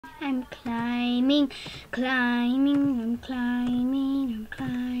I'm climbing, climbing, I'm climbing, I'm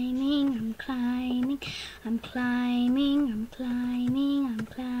climbing, I'm climbing, I'm climbing, I'm climbing, I'm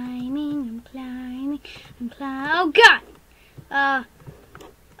climbing, I'm climbing, I'm climbing. Oh God!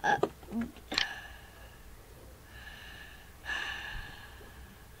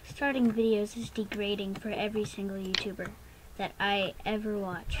 Starting videos is degrading for every single YouTuber that I ever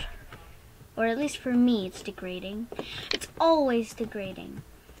watch. Or at least for me, it's degrading. It's always degrading.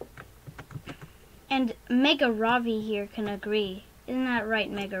 And Mega Ravi here can agree. Isn't that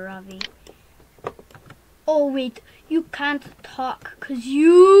right, Mega Ravi? Oh wait, you can't talk because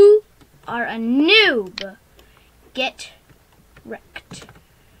you are a noob. Get wrecked.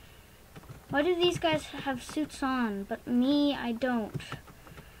 Why do these guys have suits on, but me, I don't?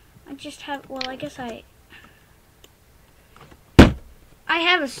 I just have, well, I guess I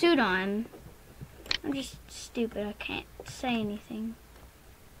have a suit on. I'm just stupid. I can't say anything.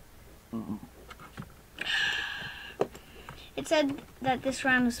 It said that this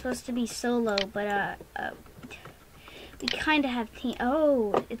round was supposed to be solo, but we kind of have team.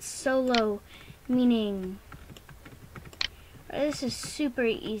 Oh, it's solo, meaning this is super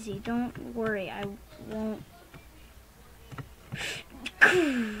easy. Don't worry, I won't.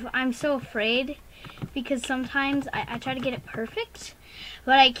 I'm so afraid because sometimes I try to get it perfect,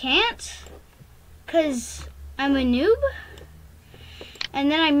 but I can't because I'm a noob. And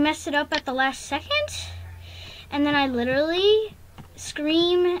then I mess it up at the last second, and then I literally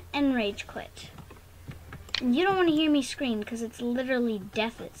scream and rage quit. And you don't want to hear me scream because it's literally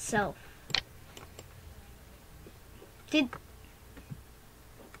death itself.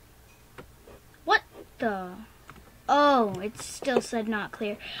 What the? Oh, it still said not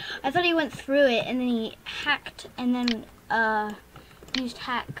clear. I thought he went through it and then he hacked and then used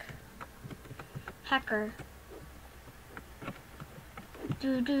hacker.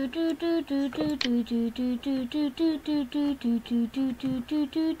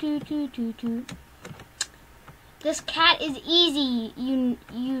 This cat is easy. You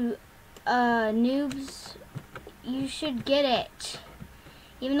noobs, you should get it.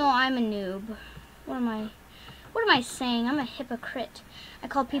 Even though I'm a noob. What am I saying? I'm a hypocrite. I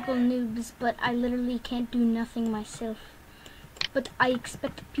call people noobs, but I literally can't do nothing myself. But I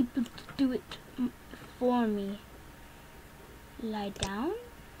expect people to do it for me. Lie down?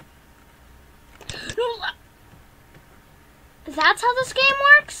 No, that's how this game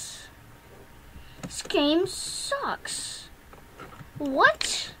works? This game sucks.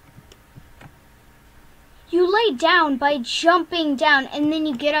 What? You lay down by jumping down and then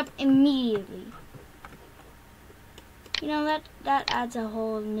you get up immediately. You know, that adds a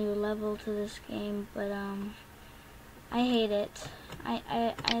whole new level to this game, but I hate it.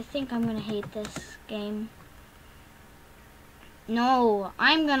 I think I'm gonna hate this game. No,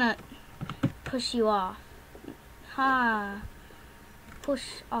 I'm gonna push you off. Ha.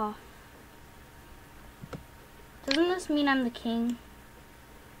 Push off. Doesn't this mean I'm the king?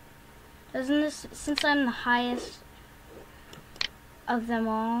 Doesn't this, since I'm the highest of them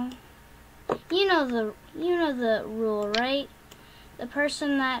all? You know the rule, right? The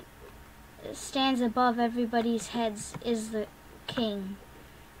person that stands above everybody's heads is the king.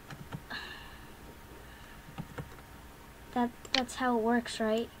 That's how it works,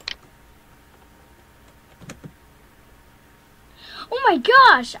 right? Oh my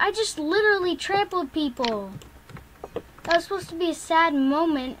gosh! I just literally trampled people. That was supposed to be a sad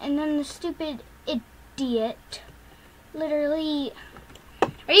moment, and then the stupid idiot literally...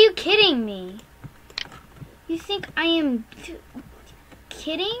 Are you kidding me? You think I am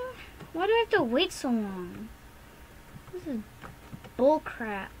kidding? Why do I have to wait so long? This is bull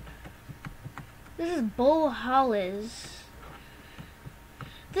crap. This is bull hollis.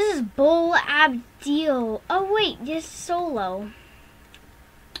 This is bull abdeal. Oh wait, just solo.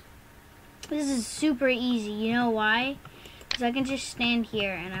 This is super easy. You know why? Because I can just stand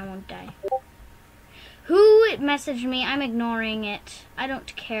here and I won't die. Who messaged me? I'm ignoring it. I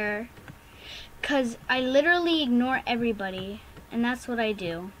don't care. Because I literally ignore everybody. And that's what I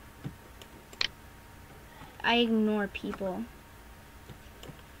do. I ignore people.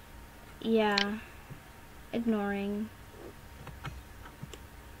 Yeah. Ignoring.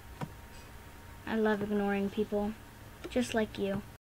 I love ignoring people. Just like you.